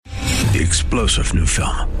The explosive new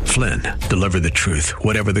film, Flynn, deliver the truth,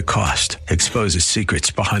 whatever the cost, exposes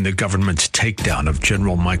secrets behind the government's takedown of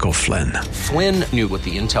General Michael Flynn. Flynn knew what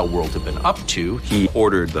the intel world had been up to. He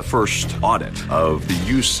ordered the first audit of the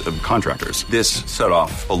use of contractors. This set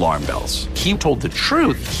off alarm bells. He told the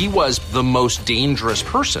truth. He was the most dangerous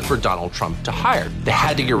person for Donald Trump to hire. They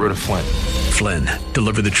had to get rid of Flynn. Flynn,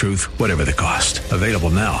 deliver the truth, whatever the cost. Available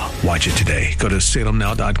now. Watch it today. Go to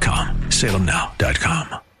salemnow.com.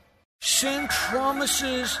 salemnow.com. Sin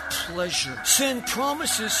promises pleasure. Sin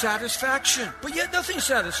promises satisfaction. But yet nothing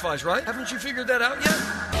satisfies, right? Haven't you figured that out yet?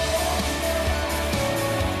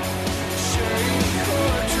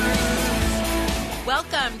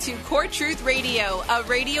 Welcome to Core Truth Radio, a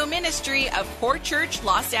radio ministry of Core Church,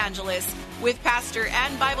 Los Angeles, with pastor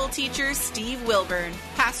and Bible teacher Steve Wilburn.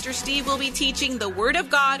 Pastor Steve will be teaching the Word of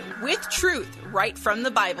God with truth right from the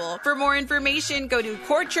Bible. For more information, go to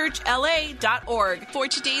corechurchla.org. For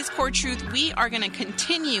today's Core Truth, we are going to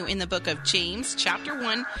continue in the book of James, chapter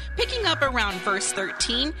 1, picking up around verse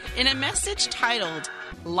 13 in a message titled,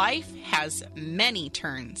 Life Has Many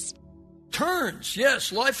Turns. Turns,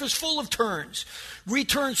 yes, life is full of turns. We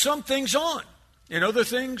turn some things on, and other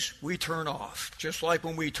things we turn off. Just like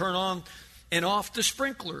when we turn on and off the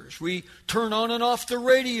sprinklers, we turn on and off the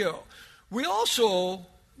radio. We also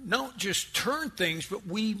don't just turn things, but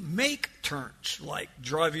we make turns, like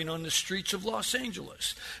driving on the streets of Los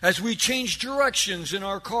Angeles, as we change directions in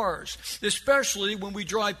our cars, especially when we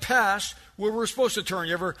drive past where we're supposed to turn.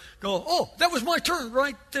 You ever go, oh, that was my turn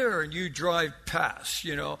right there, and you drive past,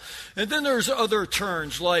 you know. And then there's other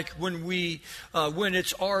turns, like when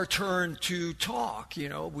it's our turn to talk, you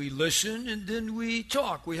know, we listen and then we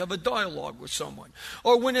talk. We have a dialogue with someone.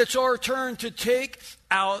 Or when it's our turn to take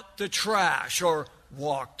out the trash or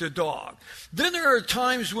walk the dog. Then there are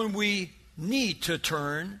times when we need to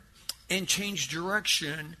turn and change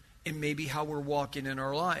direction in maybe how we're walking in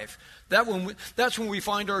our life. That's when we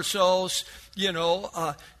find ourselves,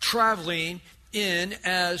 traveling in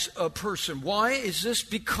as a person. Why is this?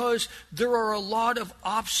 Because there are a lot of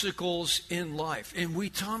obstacles in life, and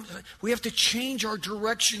we have to change our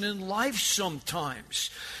direction in life sometimes.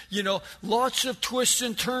 Lots of twists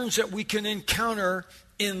and turns that we can encounter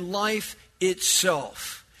in life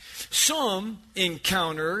itself. Some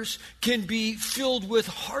encounters can be filled with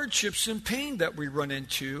hardships and pain that we run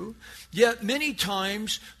into, yet many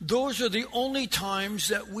times those are the only times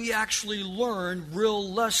that we actually learn real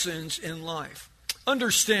lessons in life.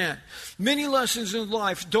 Understand, many lessons in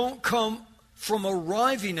life don't come from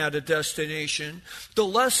arriving at a destination. The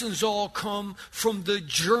lessons all come from the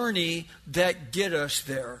journey that get us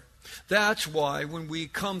there. That's why when we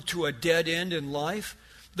come to a dead end in life,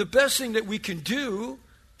 the best thing that we can do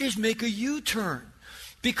is make a U-turn,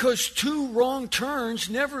 because two wrong turns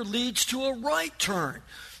never leads to a right turn.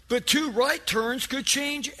 But two right turns could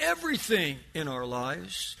change everything in our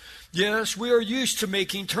lives. Yes, we are used to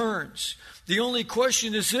making turns. The only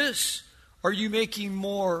question is this: are you making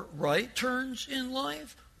more right turns in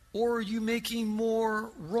life, or are you making more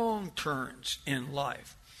wrong turns in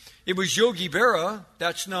life? It was Yogi Berra.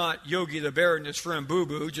 That's not Yogi the Bear and his friend Boo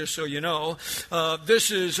Boo, just so you know.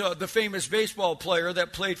 This is the famous baseball player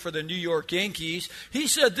that played for the New York Yankees. He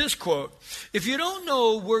said this quote: "If you don't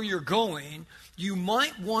know where you're going, you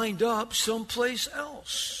might wind up someplace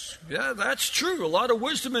else." Yeah, that's true. A lot of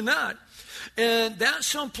wisdom in that. And that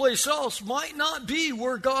someplace else might not be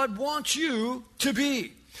where God wants you to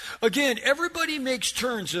be. Again, everybody makes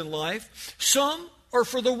turns in life. Some are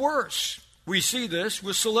for the worse. We see this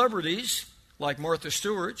with celebrities like Martha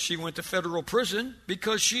Stewart. She went to federal prison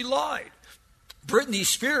because she lied. Britney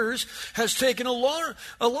Spears has taken a lot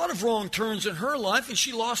of wrong turns in her life, and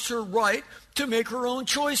she lost her right to make her own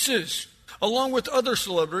choices. Along with other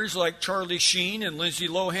celebrities like Charlie Sheen and Lindsay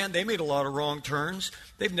Lohan, they made a lot of wrong turns.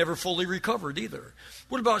 They've never fully recovered either.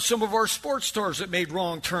 What about some of our sports stars that made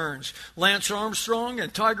wrong turns? Lance Armstrong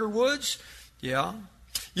and Tiger Woods? Yeah.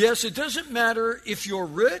 Yes, it doesn't matter if you're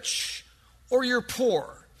rich or you're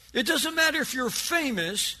poor. It doesn't matter if you're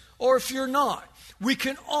famous or if you're not. We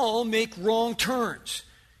can all make wrong turns.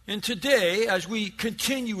 And today, as we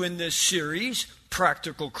continue in this series,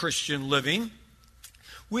 Practical Christian Living,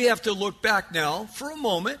 we have to look back now for a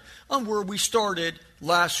moment on where we started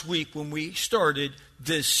last week when we started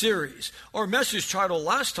this series. Our message title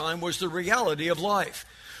last time was The Reality of Life.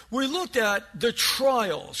 We looked at the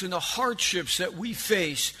trials and the hardships that we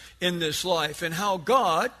face in this life, and how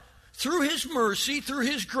God, through His mercy, through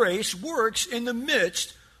His grace, works in the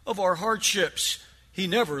midst of our hardships. He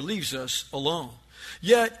never leaves us alone.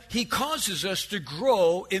 Yet He causes us to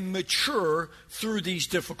grow and mature through these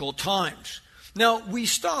difficult times. Now, we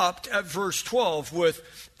stopped at verse 12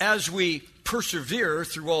 with, as we persevere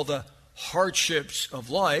through all the hardships of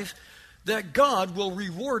life, that God will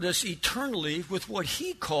reward us eternally with what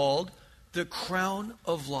he called the crown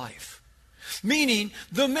of life. Meaning,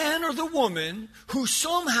 the man or the woman who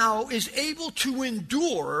somehow is able to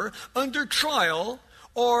endure under trial,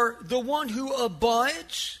 or the one who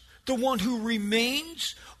abides, the one who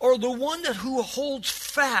remains, or the one who holds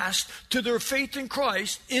fast to their faith in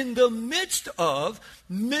Christ in the midst of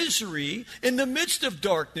misery, in the midst of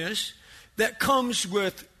darkness that comes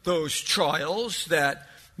with those trials that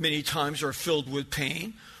many times are filled with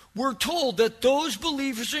pain. We're told that those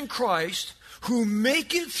believers in Christ who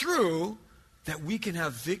make it through, that we can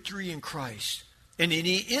have victory in Christ. And in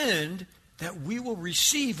the end, that we will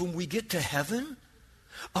receive when we get to heaven,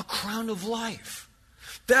 a crown of life.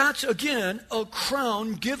 That's, again, a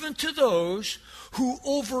crown given to those who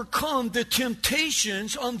overcome the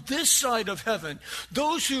temptations on this side of heaven.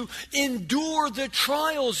 Those who endure the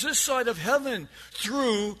trials this side of heaven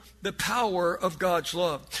through the power of God's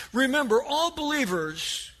love. Remember, all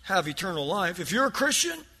believers have eternal life. If you're a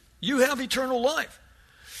Christian, you have eternal life.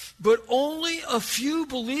 But only a few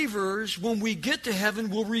believers, when we get to heaven,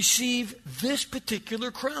 will receive this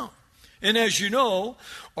particular crown. And as you know,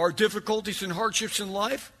 our difficulties and hardships in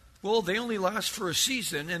life, well, they only last for a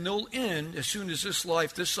season, and they'll end as soon as this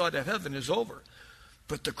life, this side of heaven, is over.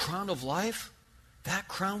 But the crown of life, that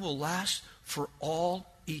crown will last for all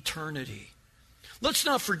eternity. Let's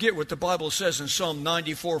not forget what the Bible says in Psalm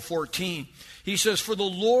 94:14. He says, "For the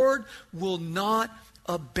Lord will not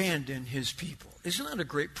abandon his people." Isn't that a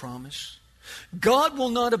great promise? God will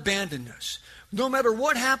not abandon us. No matter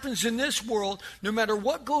what happens in this world, no matter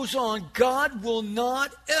what goes on, God will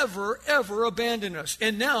not ever, ever abandon us.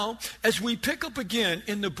 And now, as we pick up again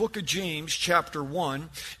in the book of James, chapter 1,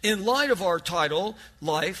 in light of our title,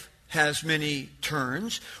 Life Has Many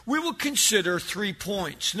Turns, we will consider 3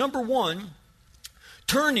 points. Number 1,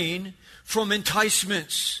 turning from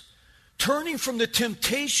enticements. Turning from the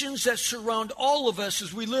temptations that surround all of us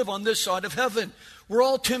as we live on this side of heaven. We're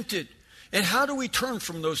all tempted. And how do we turn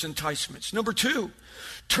from those enticements? Number 2,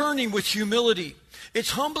 turning with humility.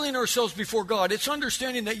 It's humbling ourselves before God. It's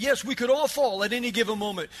understanding that, yes, we could all fall at any given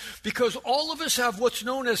moment because all of us have what's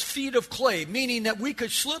known as feet of clay, meaning that we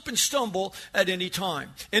could slip and stumble at any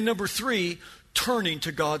time. And number 3, turning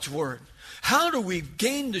to God's Word. How do we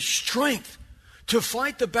gain the strength to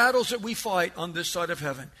fight the battles that we fight on this side of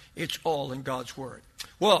heaven? It's all in God's Word.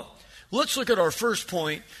 Well, let's look at our first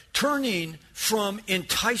point, turning from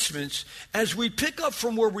enticements. As we pick up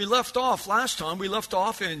from where we left off last time, we left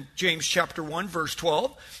off in James chapter 1, verse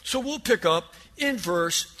 12. So we'll pick up in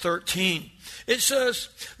verse 13. It says,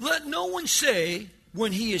 "Let no one say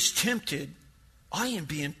when he is tempted, I am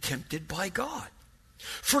being tempted by God.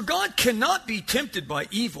 For God cannot be tempted by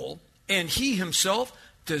evil, and he himself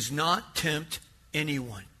does not tempt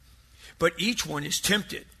anyone. But each one is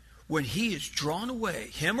tempted when he is drawn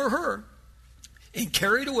away, him or her, and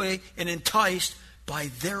carried away and enticed by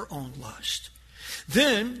their own lust.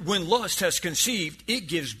 Then, when lust has conceived, it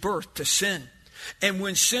gives birth to sin. And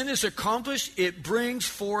when sin is accomplished, it brings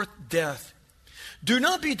forth death. Do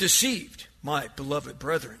not be deceived, my beloved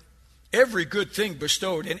brethren. Every good thing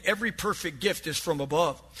bestowed and every perfect gift is from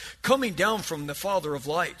above, coming down from the Father of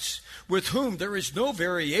lights, with whom there is no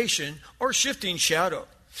variation or shifting shadow.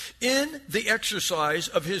 In the exercise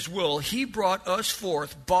of his will, he brought us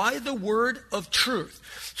forth by the word of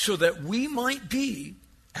truth, so that we might be,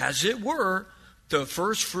 as it were, the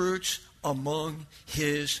first fruits among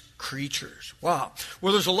his creatures. Wow.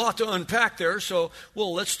 Well, there's a lot to unpack there, so,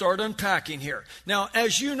 let's start unpacking here. Now,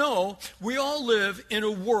 as you know, we all live in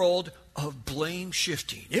a world of blame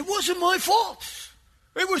shifting. It wasn't my fault.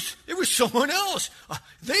 It was someone else.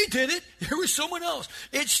 They did it. It was someone else.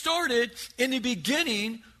 It started in the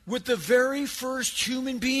beginning with the very first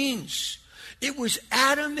human beings. It was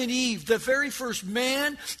Adam and Eve, the very first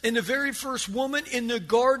man and the very first woman in the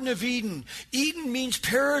Garden of Eden. Eden means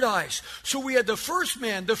paradise. So we had the first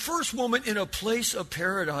man, the first woman in a place of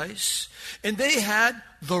paradise. And they had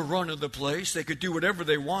the run of the place. They could do whatever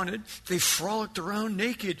they wanted. They frolicked around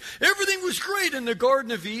naked. Everything was great in the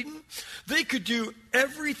Garden of Eden. They could do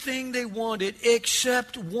everything they wanted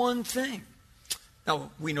except one thing.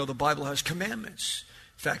 Now, we know the Bible has commandments.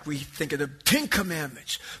 In fact, we think of the 10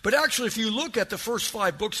 Commandments. But actually, if you look at the first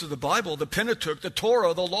 5 books of the Bible, the Pentateuch, the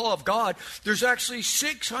Torah, the law of God, there's actually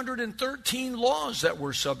 613 laws that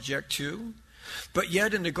we're subject to. But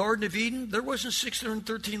yet in the Garden of Eden, there wasn't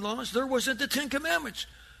 613 laws. There wasn't the 10 Commandments.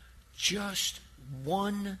 Just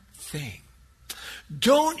one thing.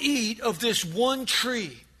 Don't eat of this one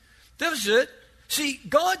tree. That was it. See,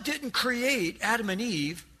 God didn't create Adam and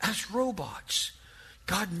Eve as robots.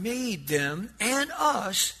 God made them and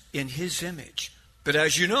us in his image. But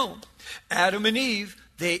as you know, Adam and Eve,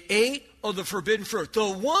 they ate of the forbidden fruit. The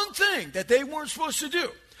one thing that they weren't supposed to do.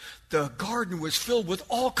 The garden was filled with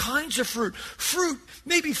all kinds of fruit. Fruit,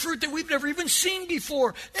 maybe fruit that we've never even seen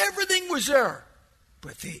before. Everything was there.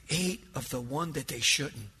 But they ate of the one that they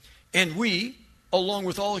shouldn't. And we, along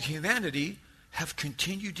with all humanity, have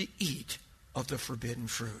continued to eat of the forbidden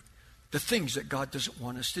fruit. The things that God doesn't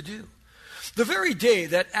want us to do. The very day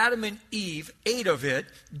that Adam and Eve ate of it,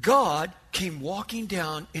 God came walking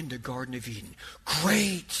down in the Garden of Eden.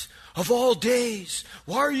 Great! Of all days,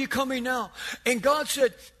 why are you coming now? And God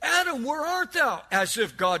said, Adam, where art thou? As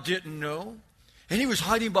if God didn't know. And he was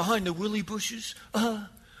hiding behind the willow bushes.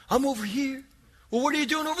 I'm over here. Well, what are you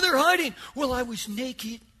doing over there hiding? Well, I was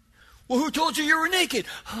naked. Well, who told you were naked?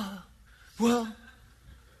 Well.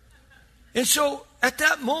 And so at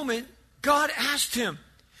that moment, God asked him,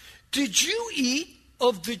 did you eat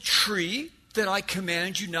of the tree that I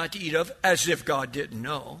commanded you not to eat of? As if God didn't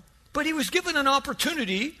know. But he was given an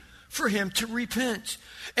opportunity for him to repent.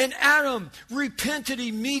 And Adam repented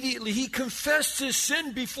immediately. He confessed his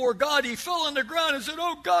sin before God. He fell on the ground and said,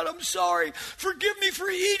 oh God, I'm sorry. Forgive me for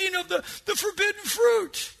eating of the forbidden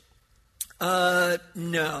fruit.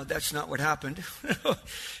 No, that's not what happened.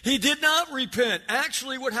 He did not repent.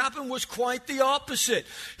 Actually, what happened was quite the opposite.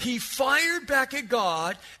 He fired back at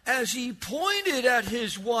God as he pointed at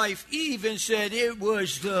his wife Eve and said, it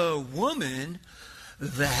was the woman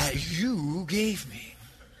that you gave me.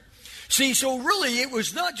 See, so really it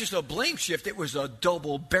was not just a blame shift, it was a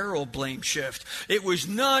double barrel blame shift. It was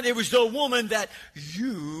the woman that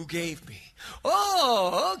you gave me.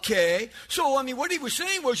 Oh, okay. So, what he was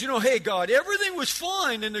saying was, hey, God, everything was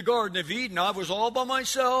fine in the Garden of Eden. I was all by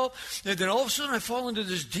myself. And then all of a sudden I fall into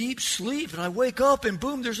this deep sleep and I wake up and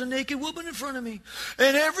boom, there's a naked woman in front of me.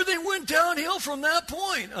 And everything went downhill from that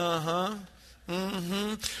point.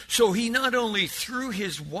 So he not only threw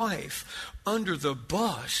his wife under the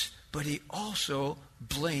bus, but he also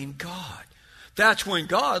blamed God. That's when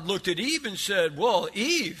God looked at Eve and said, well,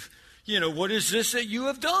 Eve, what is this that you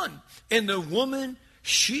have done? And the woman,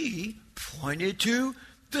 she pointed to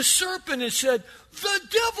the serpent and said, the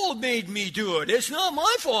devil made me do it. It's not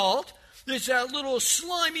my fault. It's that little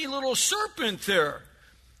slimy little serpent there.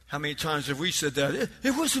 How many times have we said that?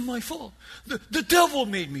 It wasn't my fault. The devil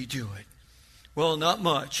made me do it. Well, not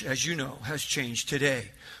much, as you know, has changed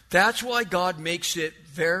today. That's why God makes it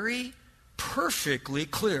very perfectly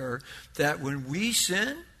clear that when we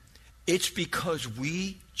sin, it's because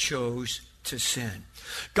we chose to sin.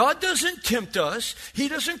 God doesn't tempt us. He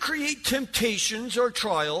doesn't create temptations or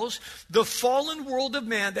trials. The fallen world of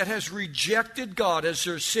man that has rejected God as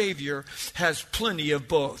their Savior has plenty of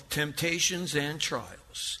both temptations and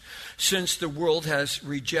trials. Since the world has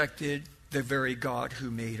rejected the very God who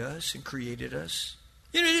made us and created us.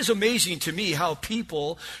 It is amazing to me how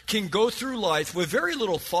people can go through life with very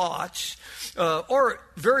little thoughts or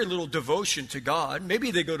very little devotion to God.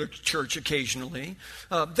 Maybe they go to church occasionally.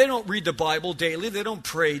 They don't read the Bible daily. They don't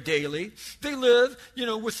pray daily. They live,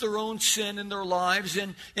 with their own sin in their lives,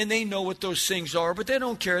 and they know what those things are, but they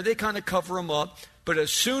don't care. They kind of cover them up. But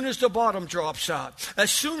as soon as the bottom drops out,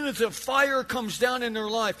 as soon as the fire comes down in their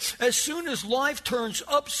life, as soon as life turns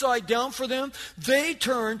upside down for them, they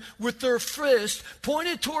turn with their fist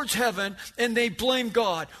pointed towards heaven and they blame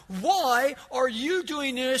God. Why are you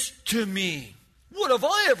doing this to me? What have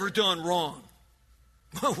I ever done wrong?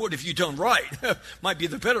 Well, what have you done right? Might be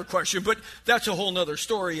the better question, but that's a whole other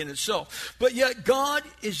story in itself. But yet God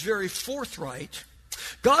is very forthright.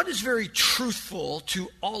 God is very truthful to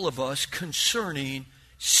all of us concerning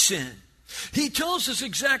sin. He tells us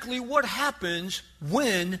exactly what happens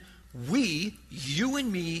when you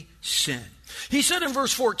and me, sin. He said in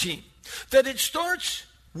verse 14 that it starts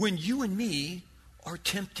when you and me are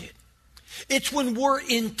tempted. It's when we're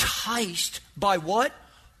enticed by what?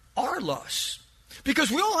 Our lusts.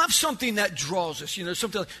 Because we all have something that draws us,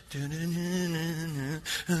 something like,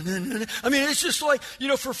 it's just like,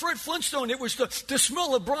 for Fred Flintstone, it was the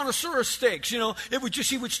smell of brontosaurus steaks,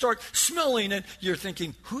 he would start smelling, and you're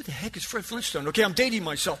thinking, who the heck is Fred Flintstone? Okay, I'm dating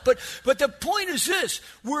myself. But the point is this,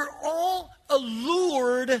 we're all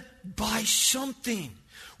allured by something.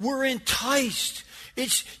 We're enticed.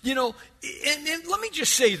 It's, and let me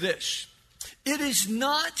just say this. It is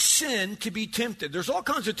not sin to be tempted. There's all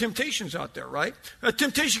kinds of temptations out there, right? A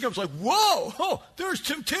temptation comes like, whoa, there's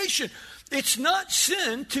temptation. It's not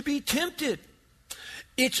sin to be tempted.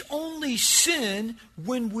 It's only sin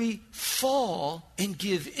when we fall and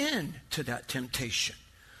give in to that temptation.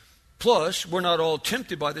 Plus, we're not all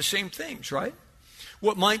tempted by the same things, right?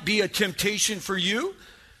 What might be a temptation for you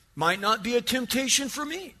might not be a temptation for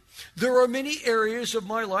me. There are many areas of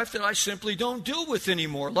my life that I simply don't deal with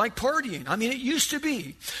anymore, like partying. I mean, it used to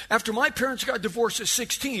be. After my parents got divorced at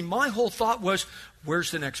 16, my whole thought was,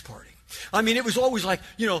 where's the next party? I mean, it was always like,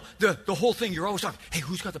 the whole thing. You're always talking, hey,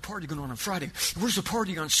 who's got the party going on Friday? Where's the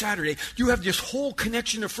party on Saturday? You have this whole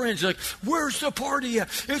connection of friends. Like, where's the party at?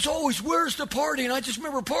 It's always, where's the party? And I just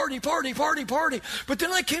remember party. But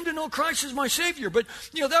then I came to know Christ as my Savior. But,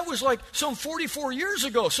 that was like some 44 years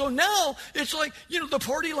ago. So now it's like, the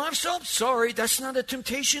party lifestyle. Sorry, that's not a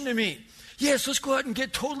temptation to me. Yes, let's go out and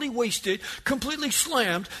get totally wasted, completely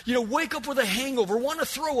slammed, wake up with a hangover, want to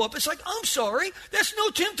throw up. It's like, I'm sorry, that's no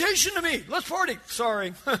temptation to me. Let's party.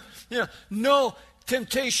 Sorry. No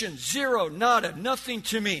temptation, zero, nada, nothing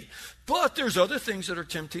to me. But there's other things that are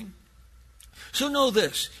tempting. So know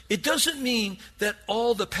this, it doesn't mean that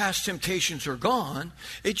all the past temptations are gone.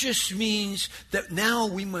 It just means that now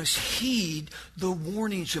we must heed the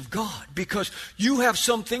warnings of God, because you have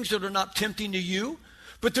some things that are not tempting to you,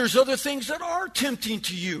 but there's other things that are tempting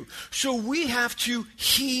to you. So we have to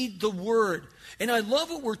heed the word. And I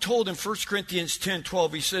love what we're told in 1 Corinthians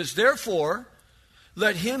 10:12. He says, therefore,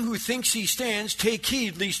 let him who thinks he stands take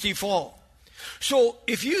heed lest he fall. So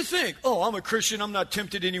if you think, oh, I'm a Christian, I'm not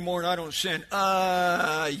tempted anymore and I don't sin.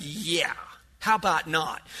 Yeah. How about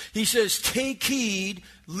not? He says, take heed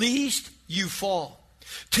lest you fall.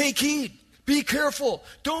 Take heed. Be careful.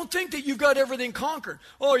 Don't think that you've got everything conquered.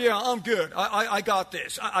 Oh, yeah, I'm good. I got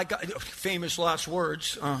this. I got famous last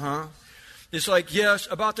words. It's like, yes,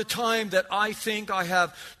 about the time that I think I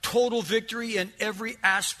have total victory in every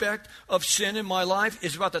aspect of sin in my life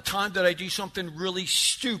is about the time that I do something really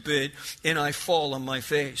stupid and I fall on my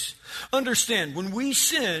face. Understand, when we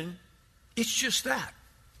sin, it's just that.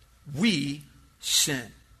 We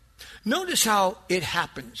sin. Notice how it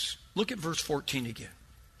happens. Look at verse 14 again.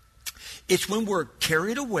 It's when we're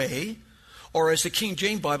carried away, or as the King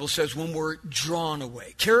James Bible says, when we're drawn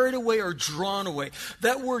away. Carried away or drawn away.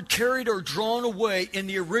 That word carried or drawn away in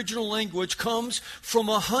the original language comes from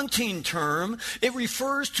a hunting term. It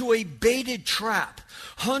refers to a baited trap.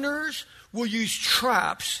 Hunters will use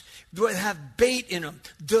traps that have bait in them.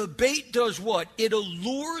 The bait does what? It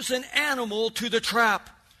allures an animal to the trap.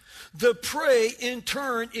 The prey, in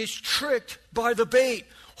turn, is tricked by the bait.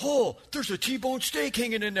 Oh, there's a T-bone steak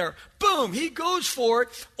hanging in there. Boom, he goes for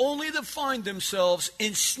it, only to find themselves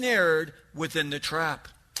ensnared within the trap.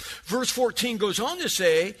 Verse 14 goes on to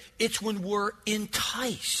say, it's when we're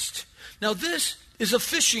enticed. Now this is a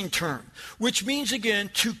fishing term, which means, again,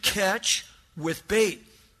 to catch with bait.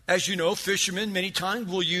 As you know, fishermen many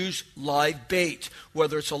times will use live bait,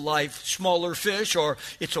 whether it's a live smaller fish or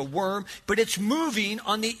it's a worm, but it's moving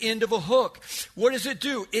on the end of a hook. What does it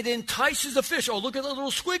do? It entices the fish. Oh, look at that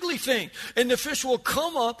little squiggly thing. And the fish will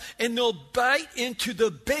come up and they'll bite into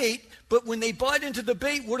the bait. But when they bite into the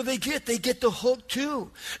bait, what do they get? They get the hook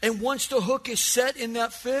too. And once the hook is set in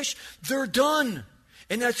that fish, they're done.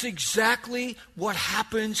 And that's exactly what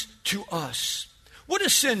happens to us. What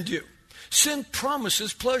does sin do? Sin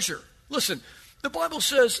promises pleasure. Listen, the Bible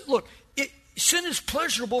says, look, sin is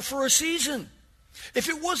pleasurable for a season. If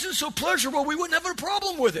it wasn't so pleasurable, we wouldn't have a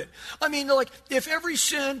problem with it. I mean, like, if every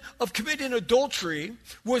sin of committing adultery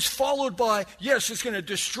was followed by, yes, it's going to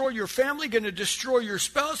destroy your family, going to destroy your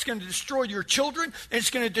spouse, going to destroy your children, and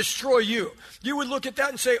it's going to destroy you, you would look at that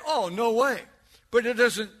and say, oh, no way. But it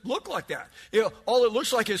doesn't look like that. All it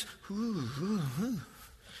looks like is, woo,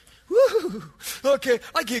 okay,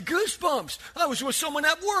 I get goosebumps. I was with someone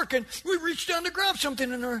at work and we reached down to grab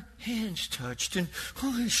something and our hands touched and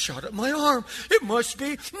I shot at my arm. It must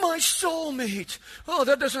be my soulmate. Oh,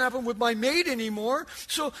 that doesn't happen with my mate anymore.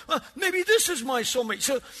 So maybe this is my soulmate.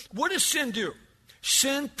 So what does sin do?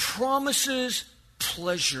 Sin promises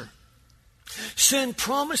pleasure. Sin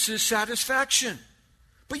promises satisfaction.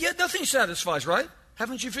 But yet nothing satisfies, right?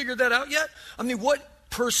 Haven't you figured that out yet? I mean, what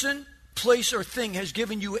person, place, or thing has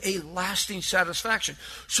given you a lasting satisfaction?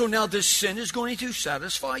 So now this sin is going to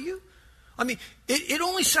satisfy you? I mean, it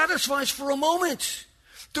only satisfies for a moment.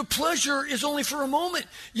 The pleasure is only for a moment.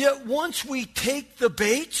 Yet once we take the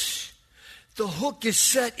bait, the hook is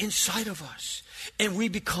set inside of us and we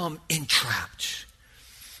become entrapped.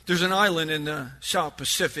 There's an island in the South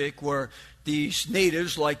Pacific where these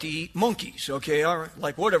natives like to eat monkeys, okay, or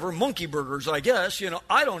like whatever, monkey burgers, I guess.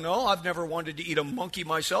 I don't know. I've never wanted to eat a monkey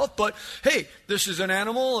myself, but hey, this is an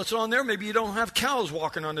animal. It's on there. Maybe you don't have cows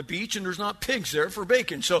walking on the beach and there's not pigs there for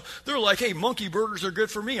bacon. So they're like, hey, monkey burgers are good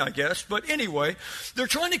for me, I guess. But anyway, they're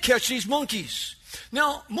trying to catch these monkeys.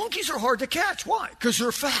 Now, monkeys are hard to catch. Why? Because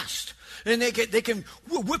they're fast. And they can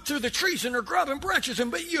whip through the trees and they're grabbing branches.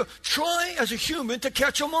 But you try as a human to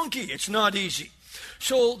catch a monkey. It's not easy.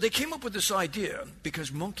 So they came up with this idea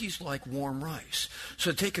because monkeys like warm rice.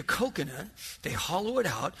 So they take a coconut, they hollow it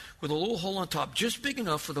out with a little hole on top just big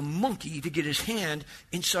enough for the monkey to get his hand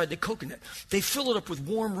inside the coconut. They fill it up with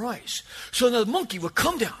warm rice. So the monkey would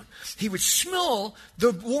come down. He would smell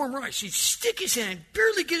the warm rice. He'd stick his hand,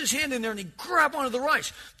 barely get his hand in there, and he'd grab onto the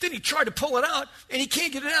rice. Then he'd try to pull it out, and he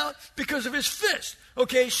can't get it out because of his fist.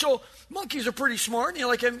 Okay, so monkeys are pretty smart.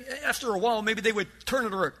 Like after a while, maybe they would turn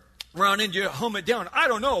it around and you hum it down. I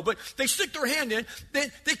don't know, but they stick their hand in,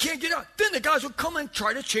 they can't get out. Then the guys would come and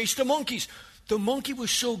try to chase the monkeys. The monkey was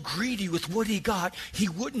so greedy with what he got, he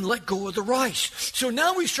wouldn't let go of the rice. So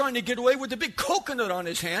now he's trying to get away with the big coconut on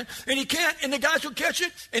his hand, and he can't, and the guys will catch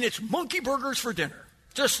it, and it's monkey burgers for dinner.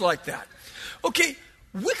 Just like that. Okay,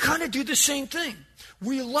 we kind of do the same thing.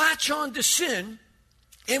 We latch on to sin,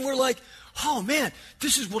 and we're like, oh man,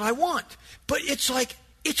 this is what I want. But it's like,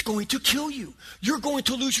 it's going to kill you. You're going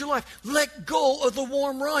to lose your life. Let go of the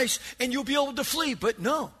warm rice and you'll be able to flee. But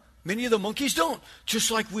no, many of the monkeys don't.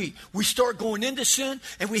 Just like we start going into sin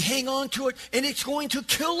and we hang on to it and it's going to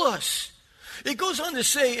kill us. It goes on to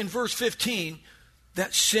say in verse 15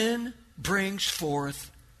 that sin brings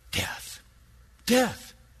forth death.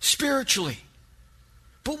 Death, spiritually.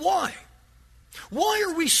 But why? Why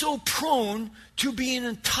are we so prone to being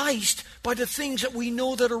enticed by the things that we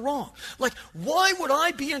know that are wrong? Like, why would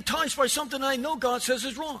I be enticed by something I know God says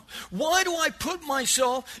is wrong? Why do I put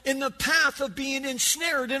myself in the path of being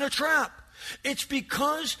ensnared in a trap? It's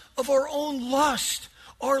because of our own lust.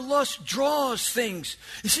 Our lust draws things.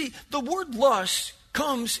 You see, the word lust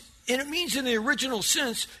comes, and it means in the original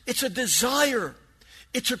sense, it's a desire.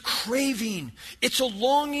 It's a craving. It's a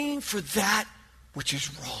longing for that which is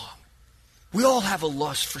wrong. We all have a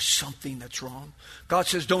lust for something that's wrong. God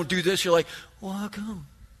says, don't do this. You're like, well, how come?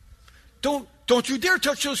 Don't you dare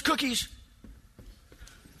touch those cookies.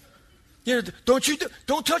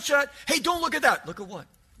 Don't touch that. Hey, don't look at that. Look at what?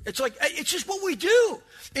 It's like, it's just what we do.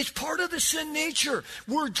 It's part of the sin nature.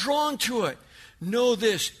 We're drawn to it. Know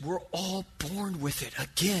this, we're all born with it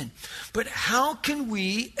again. But how can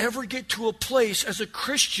we ever get to a place as a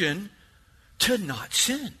Christian to not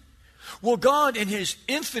sin? Well, God, in His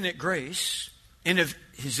infinite grace and of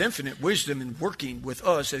His infinite wisdom in working with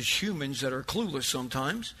us as humans that are clueless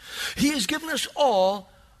sometimes, He has given us all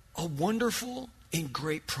a wonderful and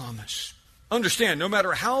great promise. Understand, no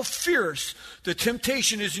matter how fierce the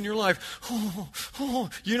temptation is in your life,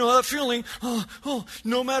 you know that feeling,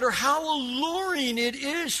 no matter how alluring it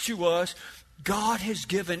is to us, God has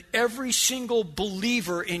given every single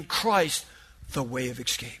believer in Christ the way of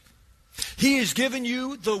escape. He has given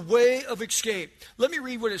you the way of escape. Let me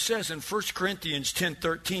read what it says in 1 Corinthians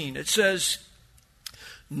 10:13. It says,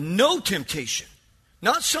 no temptation,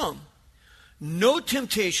 not some, no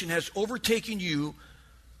temptation has overtaken you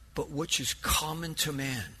but which is common to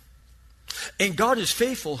man. And God is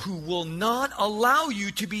faithful, who will not allow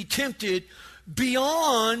you to be tempted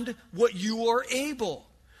beyond what you are able.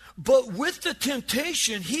 But with the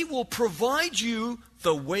temptation, He will provide you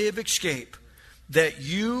the way of escape, that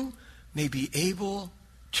you may be able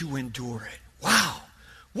to endure it. Wow,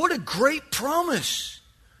 what a great promise.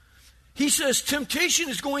 He says temptation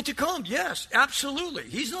is going to come. Yes, absolutely.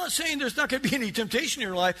 He's not saying there's not going to be any temptation in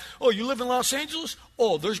your life. Oh, you live in Los Angeles?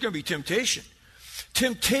 Oh, there's going to be temptation.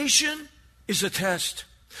 Temptation is a test.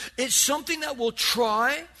 It's something that will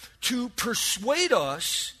try to persuade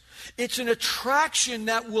us. It's an attraction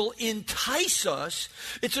that will entice us.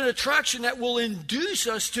 It's an attraction that will induce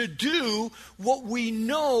us to do what we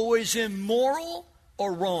know is immoral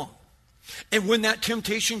or wrong. And when that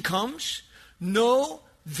temptation comes, know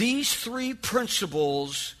these three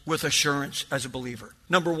principles with assurance as a believer.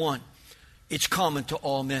 Number one, it's common to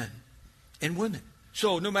all men and women.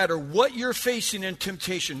 So no matter what you're facing in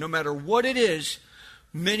temptation, no matter what it is,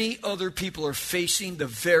 many other people are facing the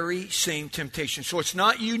very same temptation. So it's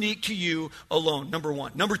not unique to you alone, number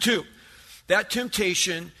one. Number two, that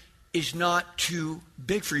temptation is not too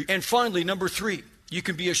big for you. And finally, number three, you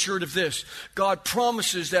can be assured of this. God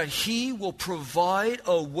promises that He will provide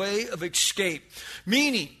a way of escape.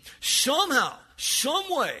 Meaning, somehow, some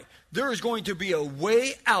way, there is going to be a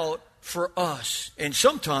way out for us. And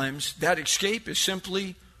sometimes that escape is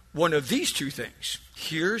simply one of these two things.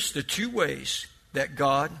 Here's the two ways that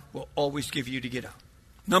God will always give you to get out.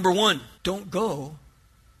 Number one, don't go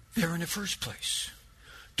there in the first place.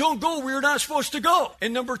 Don't go where you're not supposed to go.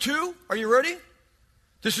 And number two, are you ready?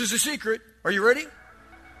 This is a secret. Are you ready?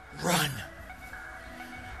 Run.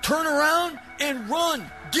 Turn around and run.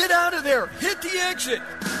 Get out of there. Hit the exit.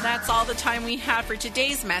 That's all the time we have for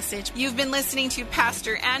today's message. You've been listening to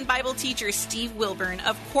Pastor and Bible teacher Steve Wilburn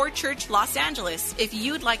of Core Church Los Angeles. If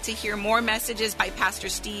you'd like to hear more messages by Pastor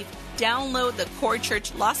Steve, download the Core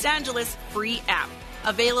Church Los Angeles free app.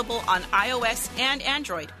 Available on iOS and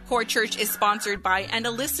Android. Core Church is sponsored by and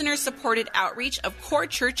a listener-supported outreach of Core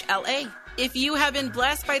Church LA. If you have been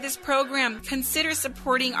blessed by this program, consider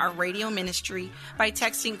supporting our radio ministry by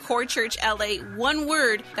texting Core Church LA one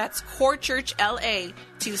word, that's Core Church LA,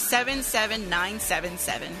 to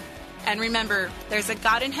 77977. And remember, there's a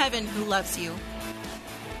God in heaven who loves you.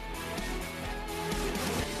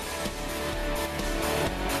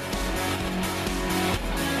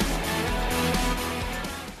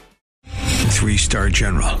 Three-star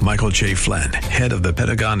General Michael J. Flynn, head of the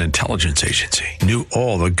Pentagon Intelligence Agency, knew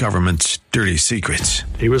all the government's dirty secrets.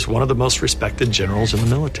 He was one of the most respected generals in the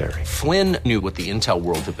military. Flynn knew what the intel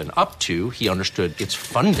world had been up to. He understood its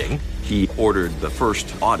funding. He ordered the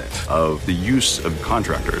first audit of the use of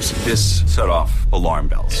contractors. This set off alarm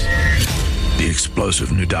bells. The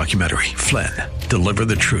explosive new documentary, Flynn, Deliver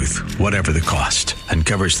the Truth, Whatever the Cost,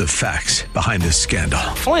 uncovers the facts behind this scandal.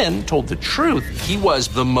 Flynn told the truth. He was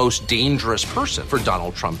the most dangerous person for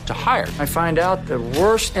Donald Trump to hire. I find out the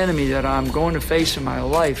worst enemy that I'm going to face in my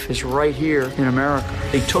life is right here in America.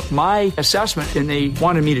 They took my assessment and they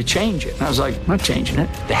wanted me to change it. And I was like, I'm not changing it.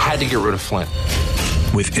 They had to get rid of Flynn.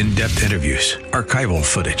 With in-depth interviews, archival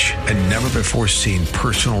footage, and never-before-seen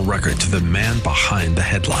personal records of the man behind the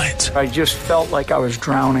headlines. I just felt like I was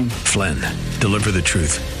drowning. Flynn, Deliver the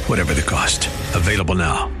Truth, Whatever the Cost. Available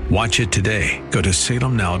now. Watch it today. Go to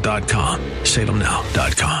salemnow.com.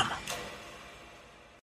 salemnow.com.